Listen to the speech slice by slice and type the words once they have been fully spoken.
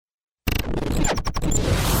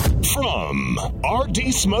From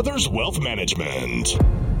R.D. Smothers Wealth Management,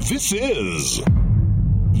 this is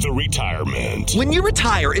The Retirement. When you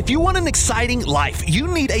retire, if you want an exciting life, you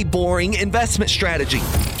need a boring investment strategy.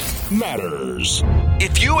 Matters.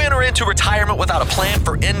 If you enter into retirement without a plan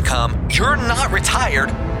for income, you're not retired,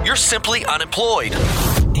 you're simply unemployed.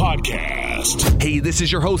 Podcast. Hey, this is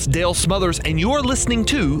your host, Dale Smothers, and you're listening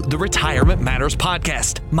to the Retirement Matters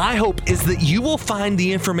Podcast. My hope is that you will find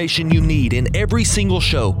the information you need in every single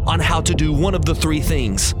show on how to do one of the three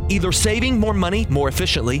things: either saving more money more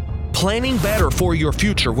efficiently, planning better for your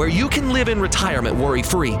future where you can live in retirement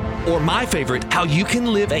worry-free, or my favorite, how you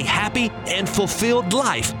can live a happy and fulfilled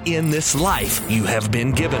life in this life you have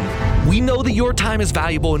been given. We know that your time is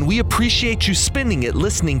valuable, and we appreciate you spending it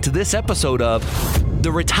listening to this episode of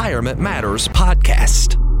the Retirement Matters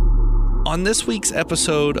Podcast. On this week's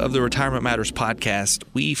episode of the Retirement Matters Podcast,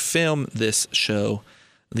 we film this show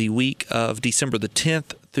the week of December the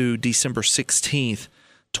 10th through December 16th,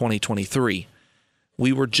 2023.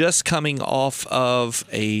 We were just coming off of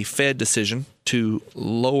a Fed decision to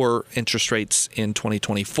lower interest rates in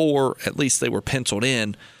 2024, at least they were penciled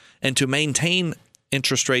in, and to maintain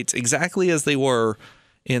interest rates exactly as they were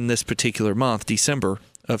in this particular month, December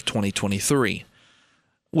of 2023.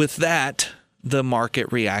 With that, the market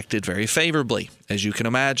reacted very favorably, as you can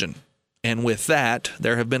imagine. And with that,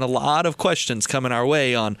 there have been a lot of questions coming our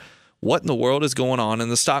way on what in the world is going on in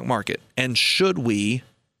the stock market, and should we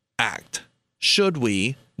act? Should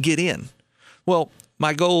we get in? Well,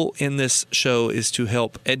 my goal in this show is to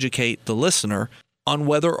help educate the listener on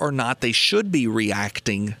whether or not they should be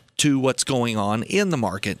reacting to what's going on in the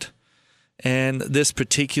market. And this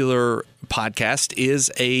particular podcast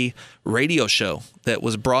is a radio show that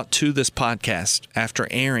was brought to this podcast after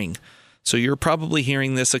airing. So you're probably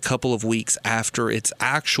hearing this a couple of weeks after its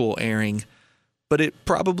actual airing, but it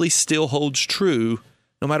probably still holds true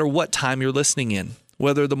no matter what time you're listening in.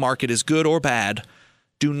 Whether the market is good or bad,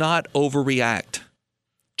 do not overreact.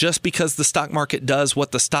 Just because the stock market does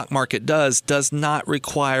what the stock market does not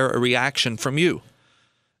require a reaction from you.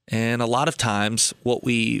 And a lot of times, what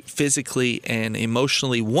we physically and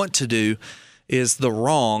emotionally want to do is the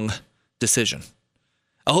wrong decision.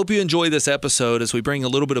 I hope you enjoy this episode as we bring a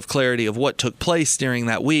little bit of clarity of what took place during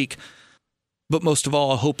that week. But most of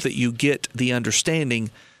all, I hope that you get the understanding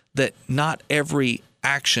that not every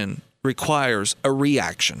action requires a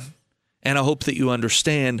reaction. And I hope that you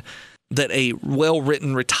understand that a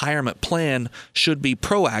well-written retirement plan should be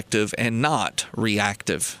proactive and not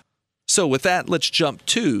reactive. So with that, let's jump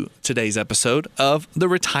to today's episode of the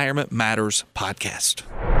Retirement Matters Podcast.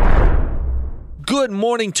 Good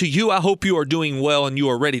morning to you. I hope you are doing well and you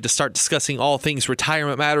are ready to start discussing all things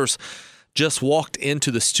retirement matters. Just walked into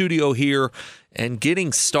the studio here and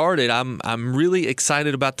getting started. I'm really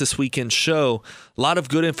excited about this weekend's show. A lot of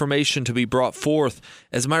good information to be brought forth.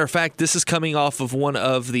 As a matter of fact, this is coming off of one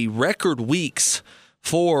of the record weeks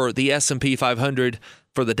for the S&P 500,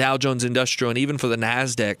 for the Dow Jones Industrial, and even for the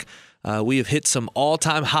NASDAQ. We have hit some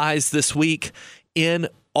all-time highs this week in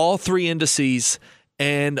all three indices.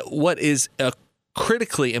 And what is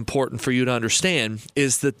critically important for you to understand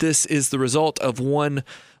is that this is the result of one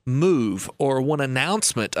move or one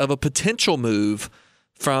announcement of a potential move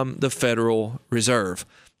from the Federal Reserve.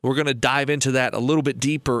 We're going to dive into that a little bit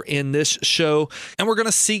deeper in this show, and we're going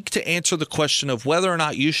to seek to answer the question of whether or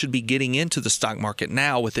not you should be getting into the stock market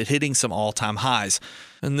now with it hitting some all-time highs.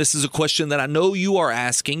 And this is a question that I know you are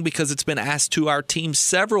asking because it's been asked to our team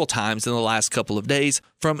several times in the last couple of days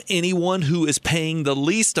from anyone who is paying the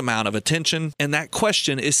least amount of attention. And that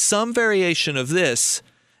question is some variation of this: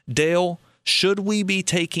 Dale, should we be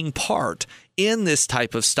taking part in this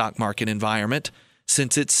type of stock market environment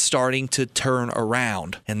since it's starting to turn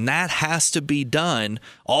around? And that has to be done.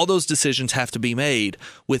 All those decisions have to be made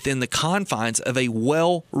within the confines of a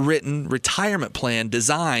well-written retirement plan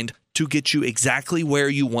designed to get you exactly where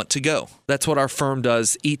you want to go. That's what our firm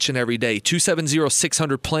does each and every day.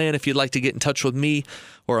 270-600-PLAN. If you'd like to get in touch with me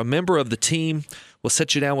or a member of the team, we'll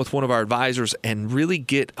set you down with one of our advisors and really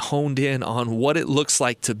get honed in on what it looks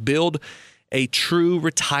like to build a true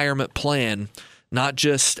retirement plan, not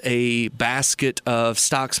just a basket of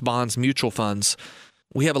stocks, bonds, mutual funds.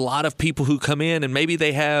 We have a lot of people who come in and maybe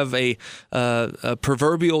they have a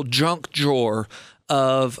proverbial junk drawer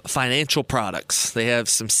of financial products. They have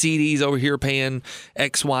some CDs over here paying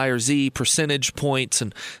X, Y, or Z percentage points,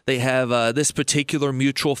 and they have this particular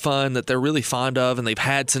mutual fund that they're really fond of and they've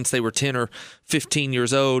had since they were 10 or 15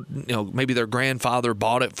 years old. You know, maybe their grandfather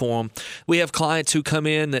bought it for them. We have clients who come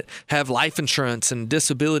in that have life insurance and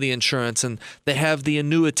disability insurance, and they have the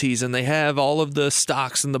annuities, and they have all of the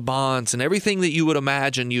stocks and the bonds and everything that you would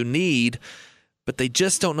imagine you need but they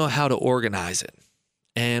just don't know how to organize it.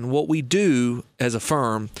 And what we do as a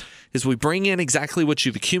firm is we bring in exactly what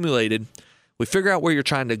you've accumulated, we figure out where you're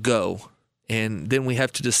trying to go, and then we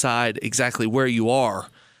have to decide exactly where you are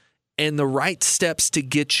and the right steps to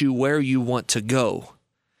get you where you want to go.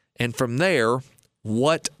 And from there,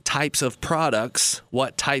 what types of products,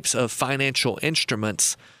 what types of financial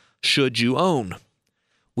instruments should you own?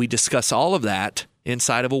 We discuss all of that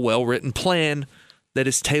inside of a well-written plan that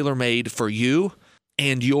is tailor-made for you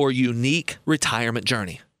and your unique retirement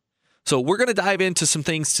journey. So we're going to dive into some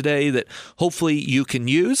things today that hopefully you can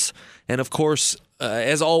use. And of course,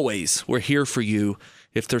 as always, we're here for you.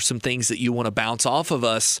 If there's some things that you want to bounce off of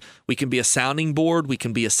us, we can be a sounding board, we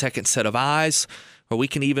can be a second set of eyes, or we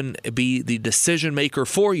can even be the decision maker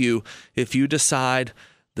for you if you decide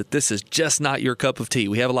that this is just not your cup of tea.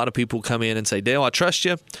 We have a lot of people come in and say, Dale, I trust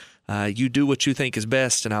you. You do what you think is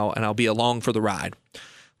best, and I'll be along for the ride.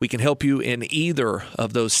 We can help you in either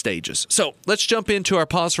of those stages. So let's jump into our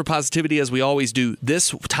Pause for Positivity as we always do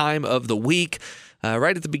this time of the week.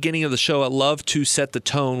 Right at the beginning of the show, I love to set the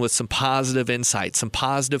tone with some positive insight, some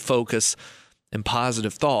positive focus, and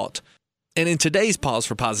positive thought. And in today's Pause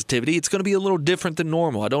for Positivity, it's going to be a little different than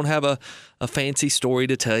normal. I don't have a fancy story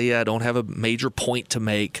to tell you. I don't have a major point to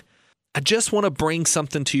make. I just want to bring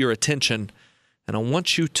something to your attention, and I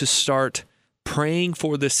want you to start praying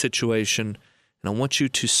for this situation, and I want you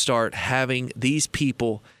to start having these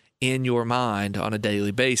people in your mind on a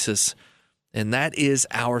daily basis, and that is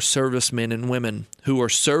our servicemen and women who are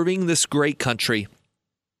serving this great country.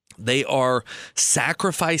 They are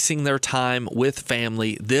sacrificing their time with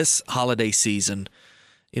family this holiday season.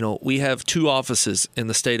 You know, we have 2 offices in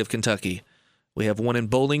the state of Kentucky. We have one in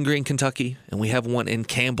Bowling Green, Kentucky, and we have one in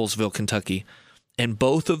Campbellsville, Kentucky. And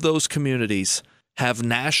both of those communities have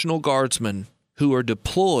National Guardsmen who are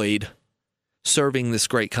deployed serving this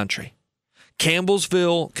great country.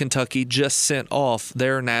 Campbellsville, Kentucky just sent off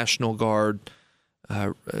their National Guard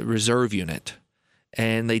reserve unit,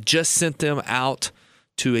 and they just sent them out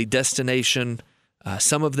to a destination.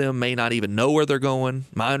 Some of them may not even know where they're going.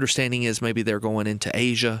 My understanding is maybe they're going into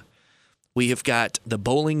Asia. We have got the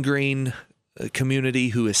Bowling Green community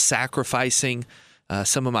who is sacrificing.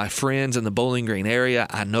 Some of my friends in the Bowling Green area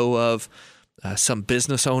I know of. Some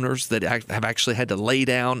business owners that have actually had to lay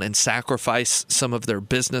down and sacrifice some of their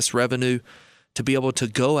business revenue to be able to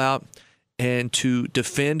go out and to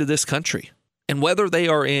defend this country. And whether they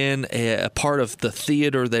are in a part of the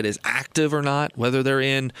theater that is active or not, whether they're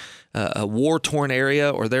in a war-torn area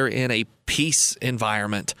or they're in a peace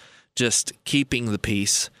environment, just keeping the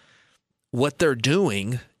peace, what they're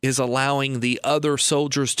doing is allowing the other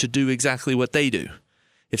soldiers to do exactly what they do.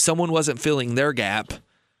 If someone wasn't filling their gap,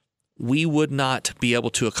 we would not be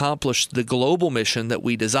able to accomplish the global mission that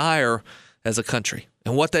we desire as a country.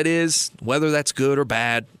 And what that is, whether that's good or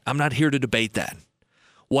bad, I'm not here to debate that.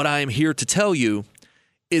 What I am here to tell you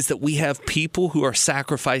is that we have people who are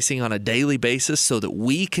sacrificing on a daily basis so that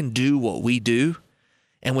we can do what we do.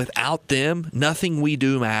 And without them, nothing we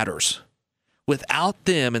do matters. Without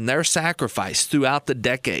them and their sacrifice throughout the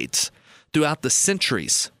decades, throughout the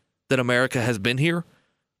centuries that America has been here,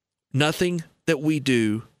 nothing that we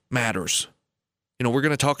do matters. You know, we're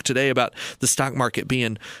going to talk today about the stock market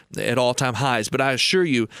being at all-time highs, but I assure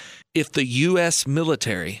you, if the U.S.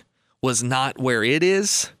 military was not where it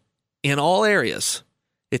is in all areas,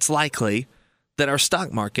 it's likely that our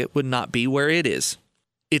stock market would not be where it is.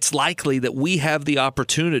 It's likely that we have the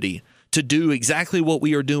opportunity to do exactly what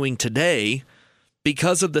we are doing today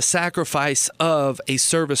because of the sacrifice of a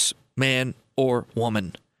serviceman or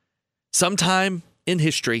woman. Sometime in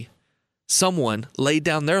history, someone laid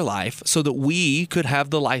down their life so that we could have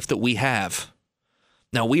the life that we have.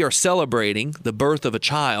 Now, we are celebrating the birth of a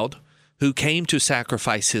child who came to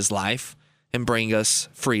sacrifice his life and bring us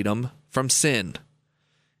freedom from sin.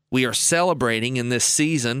 We are celebrating in this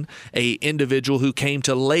season an individual who came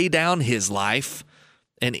to lay down his life.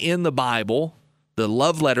 And in the Bible, the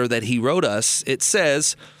love letter that he wrote us, it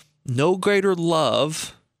says, no greater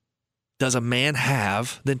love does a man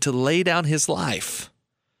have than to lay down his life.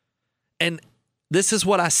 And this is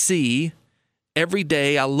what I see every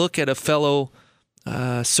day. I look at a fellow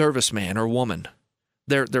serviceman or woman.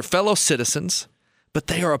 They're fellow citizens, but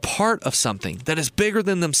they are a part of something that is bigger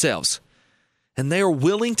than themselves. And they are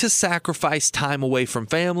willing to sacrifice time away from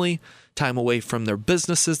family, time away from their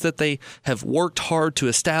businesses that they have worked hard to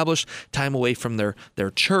establish, time away from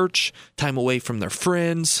their church, time away from their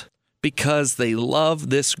friends, because they love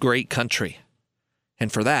this great country.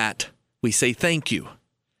 And for that, we say thank you.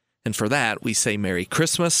 And for that, we say Merry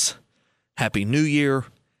Christmas, Happy New Year,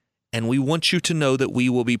 and we want you to know that we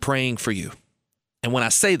will be praying for you. And when I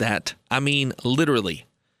say that, I mean literally.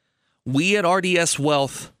 We at RDS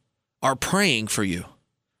Wealth are praying for you.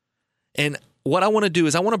 And what I want to do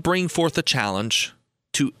is I want to bring forth a challenge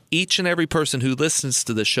to each and every person who listens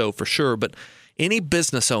to this show for sure, but any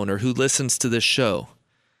business owner who listens to this show,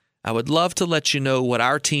 I would love to let you know what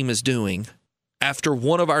our team is doing after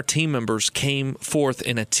one of our team members came forth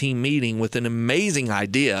in a team meeting with an amazing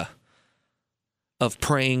idea of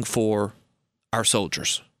praying for our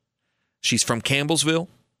soldiers. She's from Campbellsville.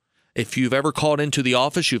 If you've ever called into the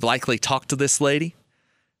office, you've likely talked to this lady.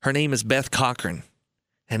 Her name is Beth Cochran.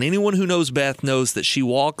 And anyone who knows Beth knows that she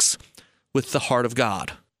walks with the heart of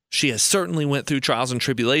God. She has certainly went through trials and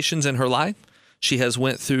tribulations in her life. She has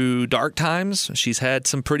went through dark times. She's had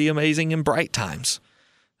some pretty amazing and bright times.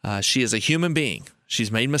 She is a human being.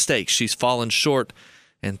 She's made mistakes. She's fallen short,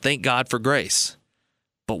 and thank God for grace.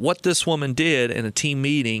 But what this woman did in a team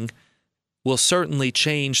meeting will certainly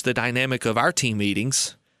change the dynamic of our team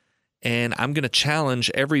meetings. And I'm going to challenge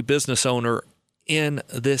every business owner in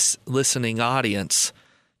this listening audience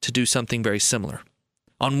to do something very similar.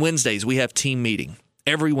 On Wednesdays, we have team meeting.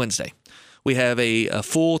 Every Wednesday, we have a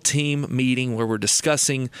full team meeting where we're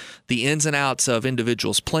discussing the ins and outs of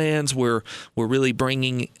individuals' plans. We're really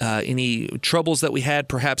bringing any troubles that we had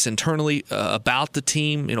perhaps internally about the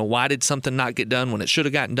team. Why did something not get done when it should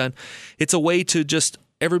have gotten done? It's a way to just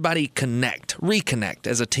everybody reconnect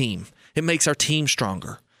as a team. It makes our team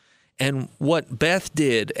stronger. And what Beth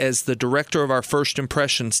did as the director of our First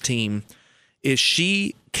Impressions team is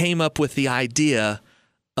she came up with the idea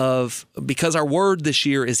of, because our word this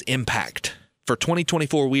year is impact. For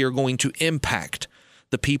 2024, we are going to impact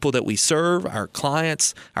the people that we serve, our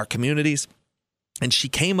clients, our communities. And she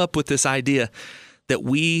came up with this idea that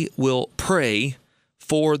we will pray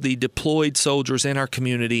for the deployed soldiers in our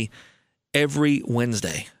community every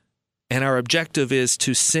Wednesday. And our objective is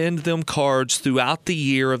to send them cards throughout the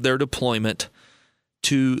year of their deployment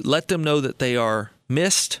to let them know that they are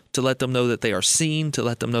missed, to let them know that they are seen, to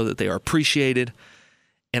let them know that they are appreciated.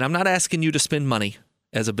 And I'm not asking you to spend money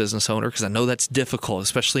as a business owner because I know that's difficult,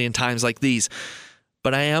 especially in times like these.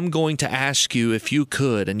 But I am going to ask you if you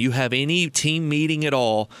could, and you have any team meeting at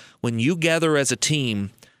all, when you gather as a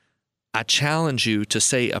team, I challenge you to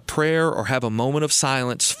say a prayer or have a moment of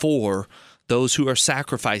silence for those who are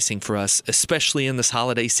sacrificing for us, especially in this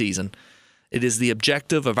holiday season. It is the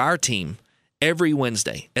objective of our team every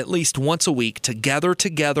Wednesday, at least once a week, to gather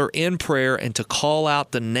together in prayer and to call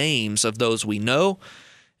out the names of those we know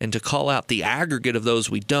and to call out the aggregate of those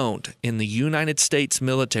we don't in the United States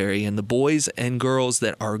military and the boys and girls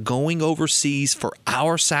that are going overseas for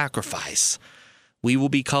our sacrifice. We will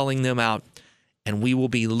be calling them out and we will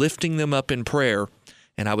be lifting them up in prayer.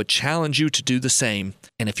 And I would challenge you to do the same.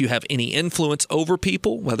 And if you have any influence over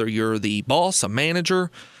people, whether you're the boss, a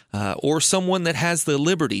manager, or someone that has the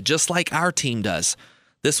liberty, just like our team does.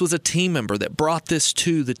 This was a team member that brought this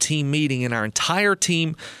to the team meeting, and our entire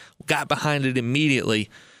team got behind it immediately.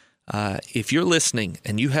 If you're listening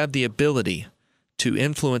and you have the ability to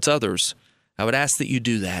influence others, I would ask that you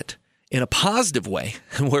do that in a positive way,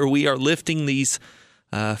 where we are lifting these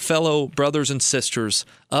fellow brothers and sisters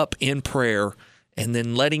up in prayer and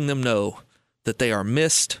then letting them know that they are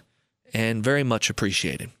missed and very much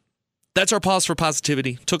appreciated. That's our pause for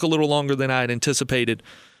positivity. Took a little longer than I had anticipated,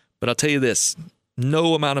 but I'll tell you this,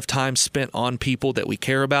 no amount of time spent on people that we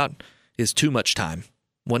care about is too much time.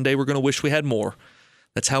 One day we're going to wish we had more.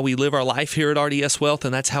 That's how we live our life here at RDS Wealth,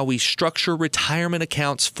 and that's how we structure retirement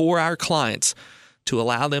accounts for our clients to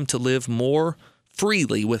allow them to live more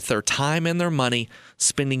freely with their time and their money,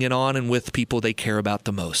 spending it on and with people they care about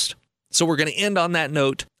the most. So we're going to end on that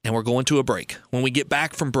note, and we're going to a break. When we get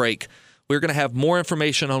back from break, we're going to have more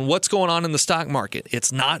information on what's going on in the stock market.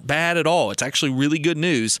 It's not bad at all. It's actually really good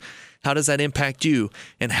news. How does that impact you?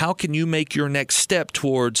 And how can you make your next step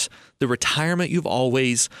towards the retirement you've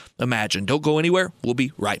always imagined? Don't go anywhere. We'll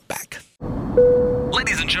be right back.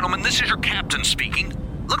 Ladies and gentlemen, this is your captain speaking.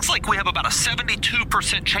 Looks like we have about a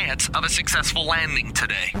 72% chance of a successful landing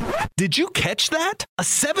today. Did you catch that? A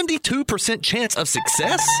 72% chance of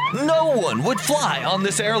success? No one would fly on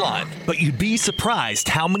this airline. But you'd be surprised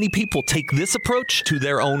how many people take this approach to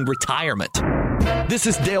their own retirement. This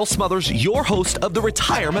is Dale Smothers, your host of the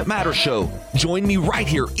Retirement Matters Show. Join me right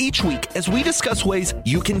here each week as we discuss ways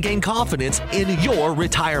you can gain confidence in your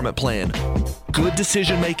retirement plan. Good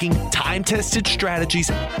decision-making, time-tested strategies,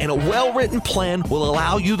 and a well-written plan will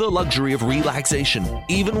allow you the luxury of relaxation,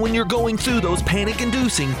 even when you're going through those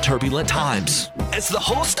panic-inducing, turbulent times. As the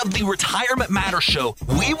host of the Retirement Matters Show,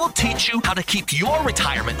 we will teach you how to keep your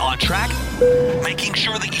retirement on track, making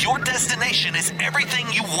sure that your destination is everything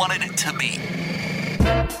you wanted it to be.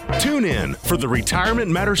 Tune in for the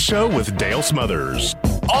Retirement Matters Show with Dale Smothers.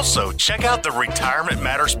 Also, check out the Retirement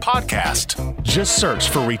Matters podcast. Just search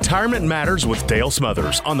for Retirement Matters with Dale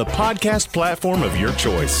Smothers on the podcast platform of your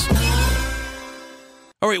choice.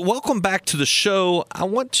 All right, welcome back to the show. I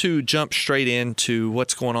want to jump straight into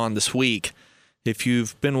what's going on this week. If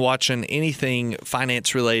you've been watching anything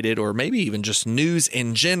finance related or maybe even just news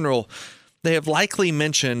in general, they have likely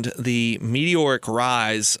mentioned the meteoric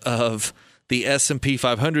rise of the S&P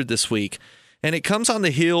 500 this week. And it comes on the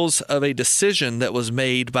heels of a decision that was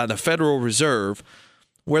made by the Federal Reserve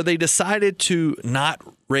where they decided to not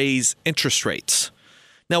raise interest rates.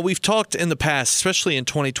 Now, we've talked in the past, especially in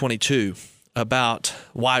 2022, about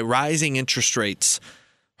why rising interest rates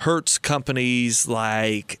hurts companies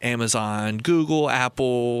like Amazon, Google,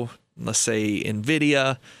 Apple, let's say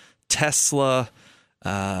NVIDIA, Tesla,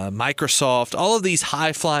 Microsoft, all of these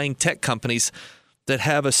high-flying tech companies that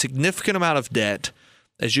have a significant amount of debt.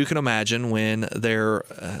 As you can imagine, when their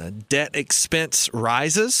debt expense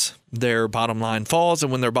rises, their bottom line falls.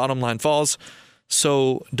 And when their bottom line falls,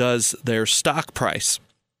 so does their stock price.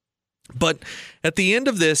 But at the end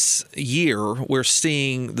of this year, we're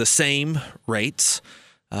seeing the same rates.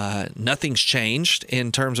 Nothing's changed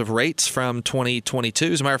in terms of rates from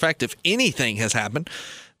 2022. As a matter of fact, if anything has happened,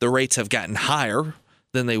 the rates have gotten higher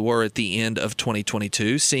than they were at the end of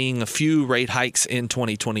 2022, seeing a few rate hikes in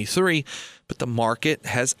 2023, but the market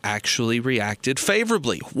has actually reacted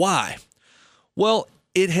favorably. Why? Well,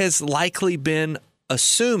 it has likely been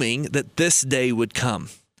assuming that this day would come.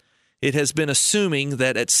 It has been assuming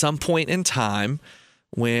that at some point in time,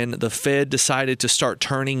 when the Fed decided to start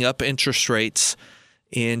turning up interest rates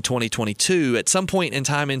in 2022, at some point in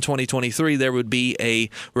time in 2023, there would be a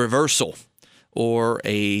reversal or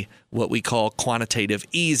a what we call quantitative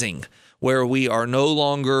easing, where we are no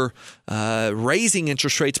longer raising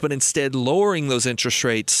interest rates, but instead lowering those interest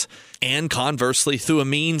rates. And conversely, through a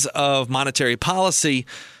means of monetary policy,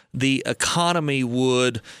 the economy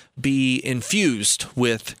would be infused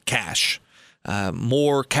with cash.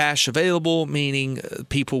 More cash available, meaning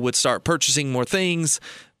people would start purchasing more things,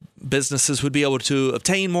 businesses would be able to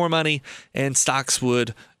obtain more money, and stocks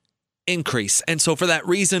would increase. And so for that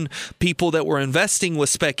reason, people that were investing with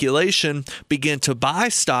speculation began to buy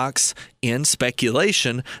stocks in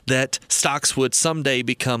speculation that stocks would someday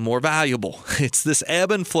become more valuable. It's this ebb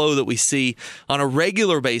and flow that we see on a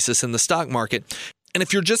regular basis in the stock market. And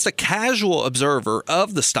if you're just a casual observer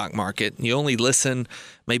of the stock market, you only listen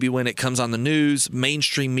maybe when it comes on the news,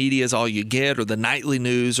 mainstream media is all you get, or the nightly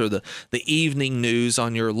news or the evening news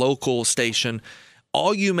on your local station,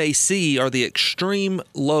 all you may see are the extreme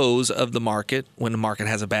lows of the market when the market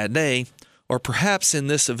has a bad day, or perhaps in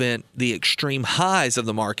this event, the extreme highs of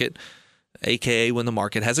the market, aka when the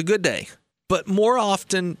market has a good day. But more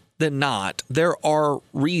often than not, there are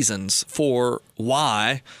reasons for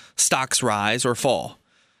why stocks rise or fall.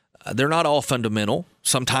 They're not all fundamental.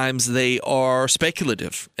 Sometimes they are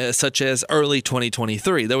speculative, such as early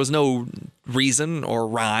 2023. There was no reason or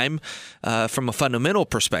rhyme from a fundamental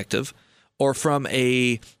perspective or from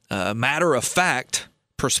a matter-of-fact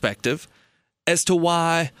perspective as to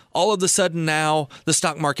why all of a sudden now the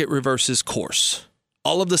stock market reverses course.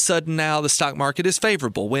 All of a sudden now the stock market is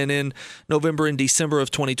favorable, when in November and December of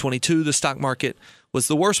 2022, the stock market was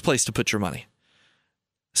the worst place to put your money.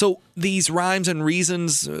 So these rhymes and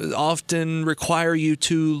reasons often require you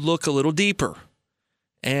to look a little deeper.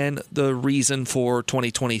 And the reason for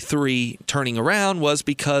 2023 turning around was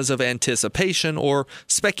because of anticipation or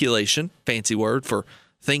speculation, fancy word for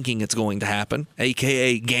thinking it's going to happen,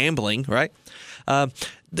 aka gambling, right?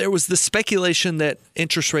 There was the speculation that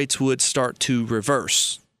interest rates would start to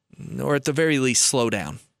reverse, or at the very least slow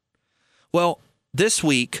down. Well, this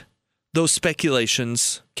week, those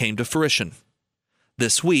speculations came to fruition.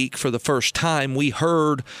 This week, for the first time, we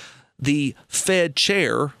heard the Fed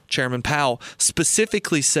chair, Chairman Powell,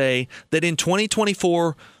 specifically say that in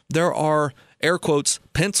 2024, there are, air quotes,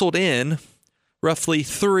 penciled in roughly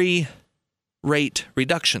 3 rate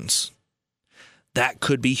reductions. That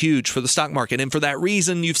could be huge for the stock market. And for that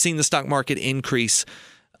reason, you've seen the stock market increase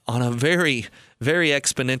on a very, very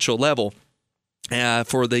exponential level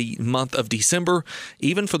for the month of December,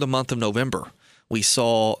 even for the month of November. We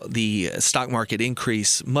saw the stock market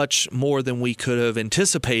increase much more than we could have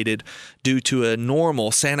anticipated due to a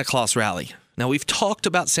normal Santa Claus rally. Now, we've talked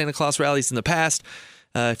about Santa Claus rallies in the past.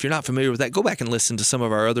 If you're not familiar with that, go back and listen to some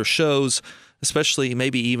of our other shows, especially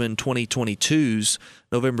maybe even 2022's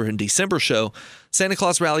November and December show. Santa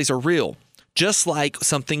Claus rallies are real, just like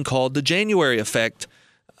something called the January effect,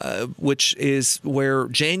 which is where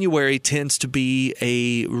January tends to be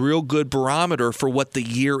a real good barometer for what the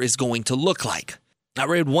year is going to look like. I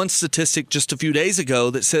read one statistic just a few days ago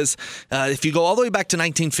that says if you go all the way back to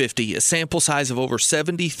 1950, a sample size of over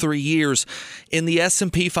 73 years in the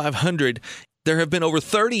S&P 500, there have been over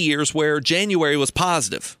 30 years where January was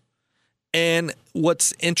positive. And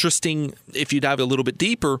what's interesting, if you dive a little bit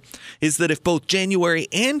deeper, is that if both January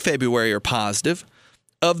and February are positive,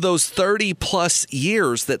 of those 30 plus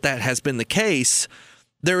years that has been the case,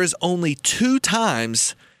 there is only 2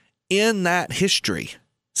 times in that history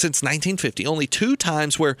since 1950, only 2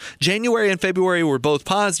 times where January and February were both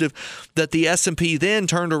positive, that the S&P then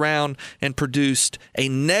turned around and produced a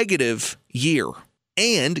negative year.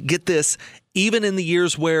 And get this, even in the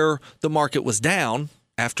years where the market was down,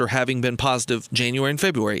 after having been positive January and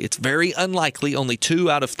February, it's very unlikely, only 2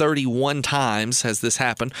 out of 31 times has this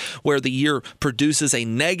happened, where the year produces a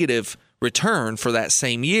negative return for that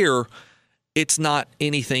same year. It's not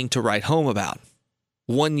anything to write home about.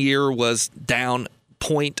 One year was down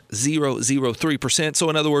 0.003%. So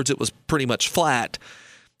in other words, it was pretty much flat.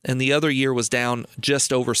 And the other year was down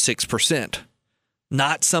just over 6%.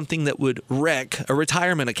 Not something that would wreck a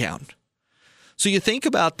retirement account. So you think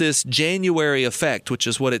about this January effect, which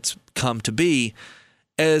is what it's come to be,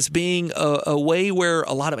 as being a way where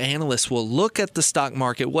a lot of analysts will look at the stock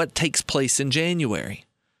market, what takes place in January.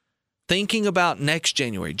 Thinking about next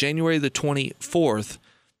January, January the 24th,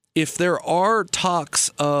 if there are talks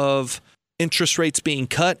of interest rates being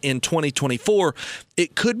cut in 2024,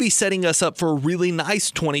 it could be setting us up for a really nice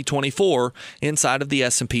 2024 inside of the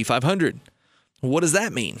S&P 500. What does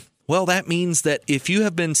that mean? Well, that means that if you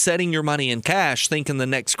have been setting your money in cash thinking the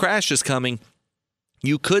next crash is coming,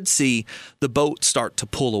 you could see the boat start to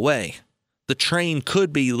pull away. The train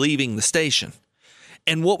could be leaving the station.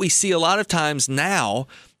 And what we see a lot of times now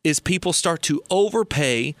is people start to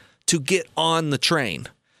overpay to get on the train,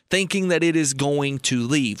 thinking that it is going to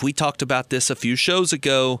leave. We talked about this a few shows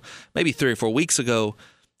ago, maybe 3 or 4 weeks ago,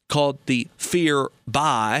 called the fear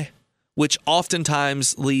buy, which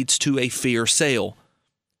oftentimes leads to a fear sale.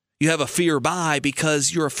 You have a fear buy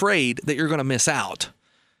because you're afraid that you're going to miss out,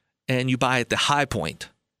 and you buy at the high point.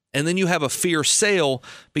 And then you have a fear sale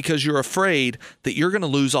because you're afraid that you're going to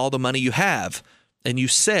lose all the money you have, and you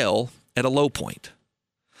sell at a low point.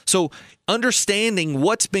 So understanding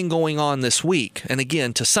what's been going on this week, and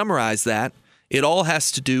again, to summarize that, it all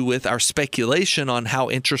has to do with our speculation on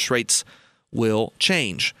how interest rates will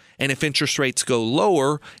change. And if interest rates go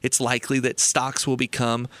lower, it's likely that stocks will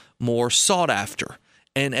become more sought after.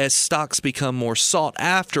 And as stocks become more sought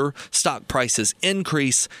after, stock prices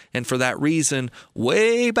increase. And for that reason,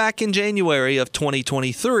 way back in January of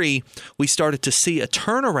 2023, we started to see a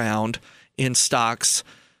turnaround in stocks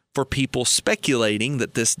for people speculating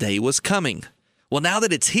that this day was coming. Well, now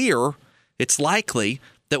that it's here, it's likely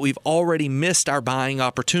that we've already missed our buying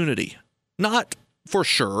opportunity. Not for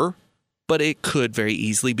sure, but it could very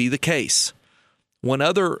easily be the case. One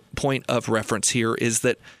other point of reference here is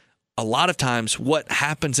that a lot of times what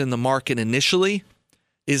happens in the market initially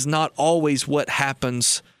is not always what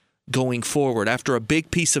happens going forward. After a big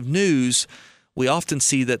piece of news, we often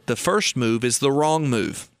see that the first move is the wrong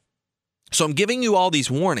move. So I'm giving you all these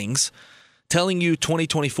warnings, telling you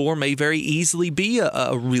 2024 may very easily be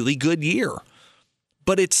a really good year.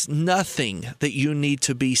 But it's nothing that you need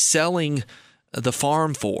to be selling the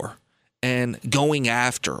farm for and going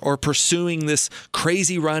after or pursuing this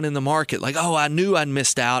crazy run in the market. Like, oh, I knew I'd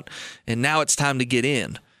missed out and now it's time to get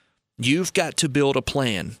in. You've got to build a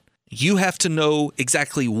plan. You have to know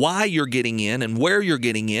exactly why you're getting in and where you're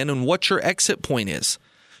getting in and what your exit point is.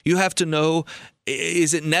 You have to know,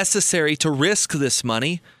 is it necessary to risk this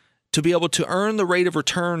money to be able to earn the rate of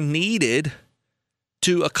return needed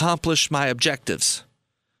to accomplish my objectives?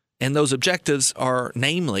 And those objectives are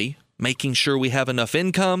namely making sure we have enough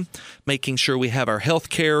income, making sure we have our health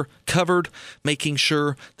care covered, making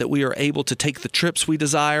sure that we are able to take the trips we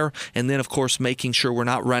desire, and then, of course, making sure we're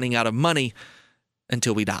not running out of money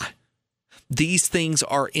until we die. These things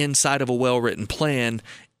are inside of a well-written plan.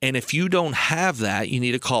 And if you don't have that, you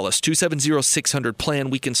need to call us, 270-600-PLAN.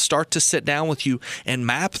 We can start to sit down with you and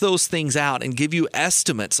map those things out and give you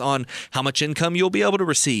estimates on how much income you'll be able to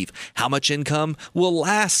receive, how much income will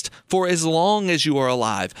last for as long as you are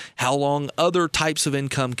alive, how long other types of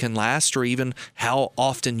income can last, or even how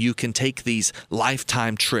often you can take these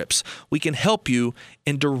lifetime trips. We can help you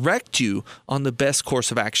and direct you on the best course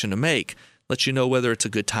of action to make, let you know whether it's a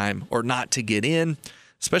good time or not to get in,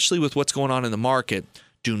 especially with what's going on in the market.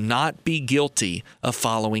 Do not be guilty of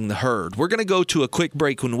following the herd. We're going to go to a quick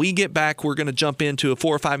break. When we get back, we're going to jump into a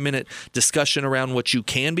 4 or 5 minute discussion around what you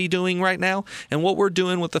can be doing right now and what we're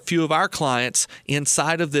doing with a few of our clients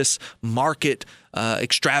inside of this market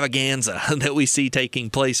extravaganza that we see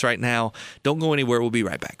taking place right now. Don't go anywhere. We'll be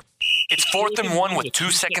right back. It's 4th and 1 with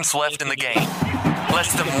 2 seconds left in the game.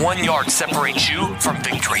 Less than 1 yard separates you from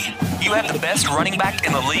victory. You have the best running back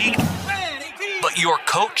in the league, but your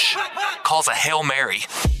coach calls a Hail Mary.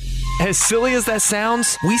 As silly as that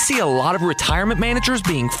sounds, we see a lot of retirement managers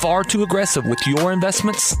being far too aggressive with your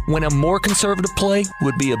investments when a more conservative play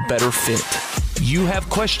would be a better fit. You have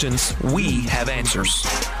questions, we have answers.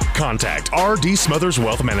 Contact R.D. Smothers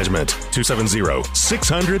Wealth Management,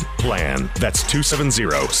 270-600-PLAN. That's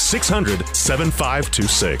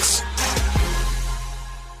 270-600-7526.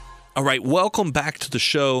 All right, welcome back to the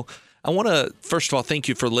show. I want to, first of all, thank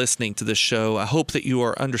you for listening to this show. I hope that you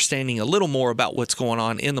are understanding a little more about what's going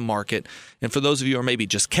on in the market. And for those of you who are maybe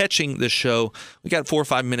just catching this show, we got 4 or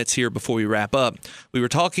 5 minutes here before we wrap up. We were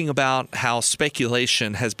talking about how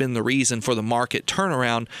speculation has been the reason for the market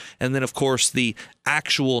turnaround. And then, of course, the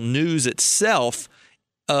actual news itself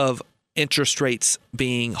of interest rates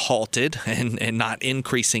being halted and not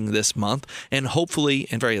increasing this month, and hopefully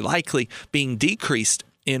and very likely being decreased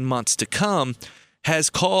in months to come,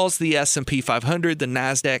 has caused the S&P 500, the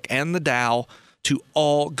NASDAQ, and the Dow to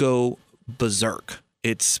all go berserk.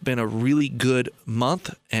 It's been a really good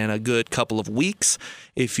month and a good couple of weeks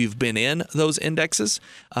if you've been in those indexes.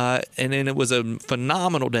 And then it was a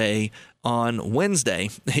phenomenal day on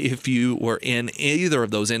Wednesday if you were in either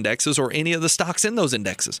of those indexes or any of the stocks in those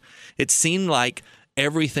indexes. It seemed like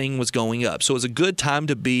everything was going up. So it was a good time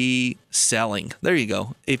to be selling. There you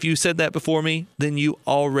go. If you said that before me, then you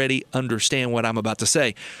already understand what I'm about to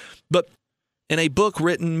say. But in a book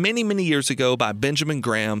written many, many years ago by Benjamin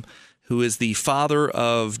Graham, who is the father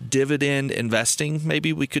of dividend investing,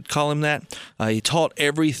 maybe we could call him that. He taught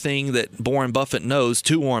everything that Warren Buffett knows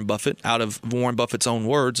to Warren Buffett, out of Warren Buffett's own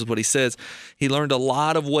words is what he says. He learned a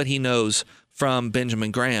lot of what he knows from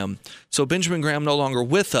Benjamin Graham. So Benjamin Graham no longer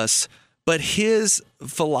with us, but his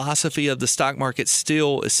philosophy of the stock market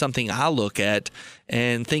still is something I look at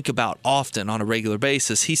and think about often on a regular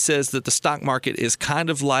basis. He says that the stock market is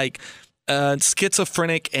kind of like a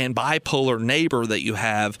schizophrenic and bipolar neighbor that you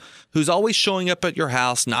have who's always showing up at your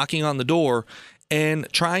house, knocking on the door, and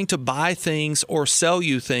trying to buy things or sell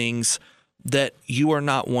you things that you are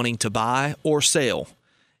not wanting to buy or sell.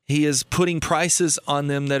 He is putting prices on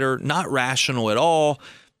them that are not rational at all.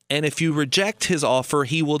 And if you reject his offer,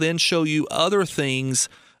 he will then show you other things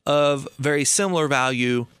of very similar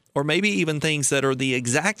value, or maybe even things that are the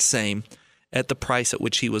exact same at the price at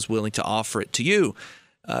which he was willing to offer it to you.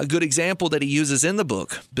 A good example that he uses in the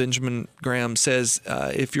book, Benjamin Graham says,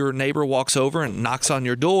 if your neighbor walks over and knocks on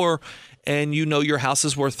your door and you know your house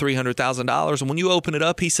is worth $300,000, and when you open it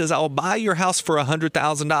up, he says, I'll buy your house for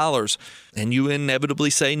 $100,000. And you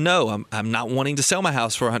inevitably say, no, I'm not wanting to sell my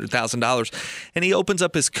house for $100,000. And he opens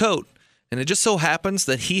up his coat, and it just so happens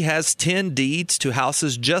that he has 10 deeds to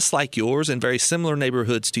houses just like yours in very similar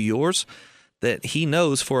neighborhoods to yours that he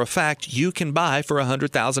knows for a fact you can buy for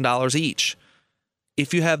 $100,000 each.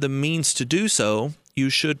 If you have the means to do so,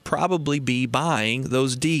 you should probably be buying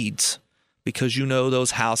those deeds, because you know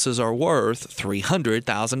those houses are worth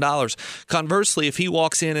 $300,000. Conversely, if he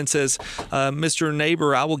walks in and says, Mr.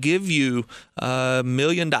 Neighbor, I will give you $1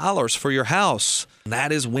 million for your house,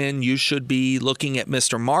 that is when you should be looking at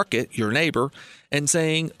Mr. Market, your neighbor, and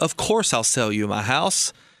saying, of course I'll sell you my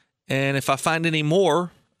house, and if I find any more,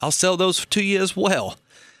 I'll sell those to you as well.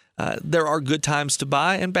 There are good times to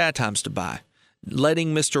buy and bad times to buy.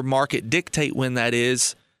 Letting Mr. Market dictate when that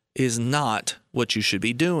is not what you should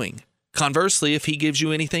be doing. Conversely, if he gives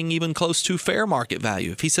you anything even close to fair market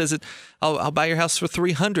value, if he says that I'll buy your house for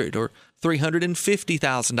 $300,000 or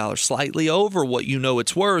 $350,000, slightly over what you know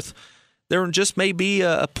it's worth, there just may be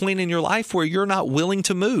a point in your life where you're not willing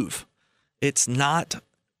to move. It's not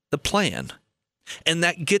the plan. And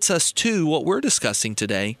that gets us to what we're discussing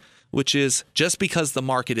today, which is just because the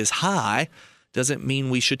market is high doesn't mean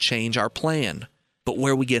we should change our plan. But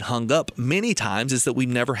where we get hung up many times is that we've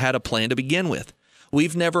never had a plan to begin with.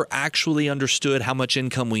 We've never actually understood how much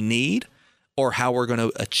income we need or how we're going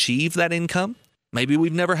to achieve that income. Maybe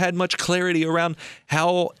we've never had much clarity around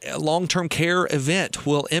how a long-term care event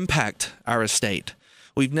will impact our estate.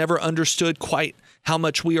 We've never understood quite how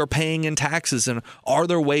much we are paying in taxes, and are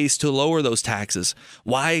there ways to lower those taxes?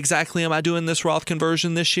 Why exactly am I doing this Roth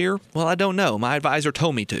conversion this year? Well, I don't know. My advisor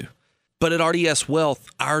told me to. But at RDS Wealth,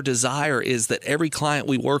 our desire is that every client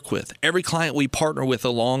we work with, every client we partner with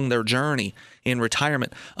along their journey in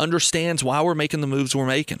retirement understands why we're making the moves we're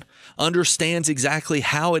making, understands exactly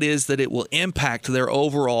how it is that it will impact their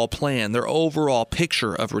overall plan, their overall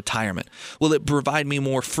picture of retirement. Will it provide me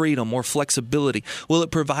more freedom, more flexibility? Will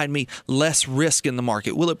it provide me less risk in the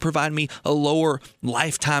market? Will it provide me a lower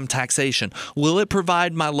lifetime taxation? Will it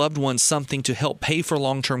provide my loved ones something to help pay for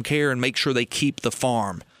long-term care and make sure they keep the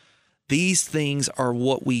farm? These things are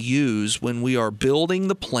what we use when we are building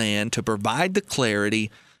the plan to provide the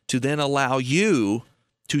clarity to then allow you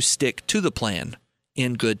to stick to the plan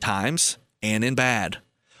in good times and in bad.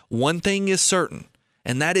 One thing is certain,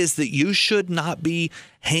 and that is that you should not be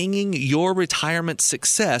hanging your retirement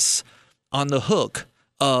success on the hook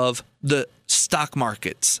of the stock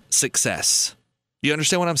market's success. You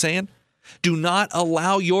understand what I'm saying? Do not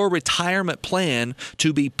allow your retirement plan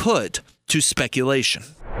to be put to speculation.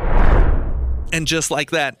 And just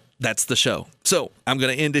like that, that's the show. So I'm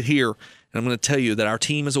going to end it here, and I'm going to tell you that our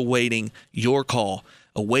team is awaiting your call,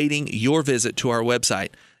 awaiting your visit to our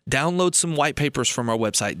website. Download some white papers from our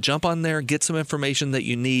website. Jump on there, get some information that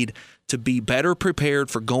you need to be better prepared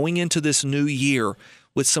for going into this new year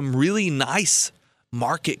with some really nice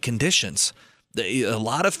market conditions. A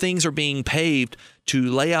lot of things are being paved to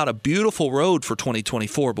lay out a beautiful road for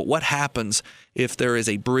 2024, but what happens if there is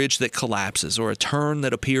a bridge that collapses or a turn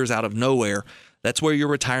that appears out of nowhere? That's where your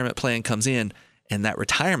retirement plan comes in, and that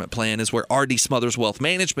retirement plan is where R.D. Smothers Wealth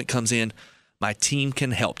Management comes in. My team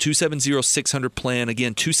can help. 270-600-PLAN.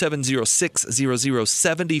 Again,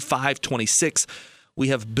 270-600-7526. We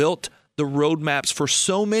have built the roadmaps for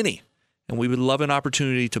so many, and we would love an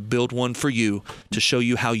opportunity to build one for you to show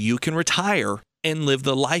you how you can retire and live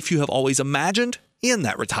the life you have always imagined in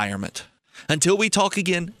that retirement. Until we talk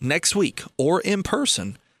again next week or in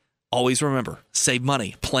person, always remember, save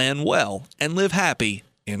money, plan well, and live happy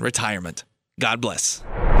in retirement. God bless.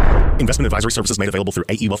 Investment advisory services made available through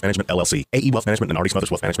AE Wealth Management, LLC. AE Wealth Management and R.D. Smothers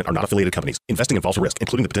Wealth Management are not affiliated companies. Investing involves risk,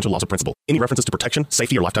 including the potential loss of principal. Any references to protection,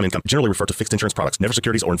 safety, or lifetime income generally refer to fixed insurance products, never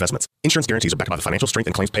securities or investments. Insurance guarantees are backed by the financial strength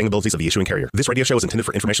and claims paying abilities of the issuing carrier. This radio show is intended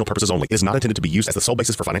for informational purposes only. It is not intended to be used as the sole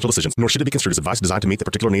basis for financial decisions, nor should it be construed as advice designed to meet the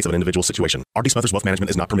particular needs of an individual situation. R.D. Smothers Wealth Management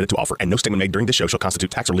is not permitted to offer, and no statement made during this show shall constitute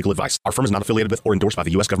tax or legal advice. Our firm is not affiliated with or endorsed by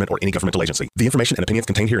the U.S. government or any governmental agency. The information and opinions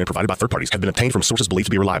contained herein provided by third parties have been obtained from sources believed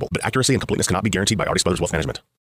to be reliable, but accuracy and completeness cannot be guaranteed by R.D. Smothers Wealth Management.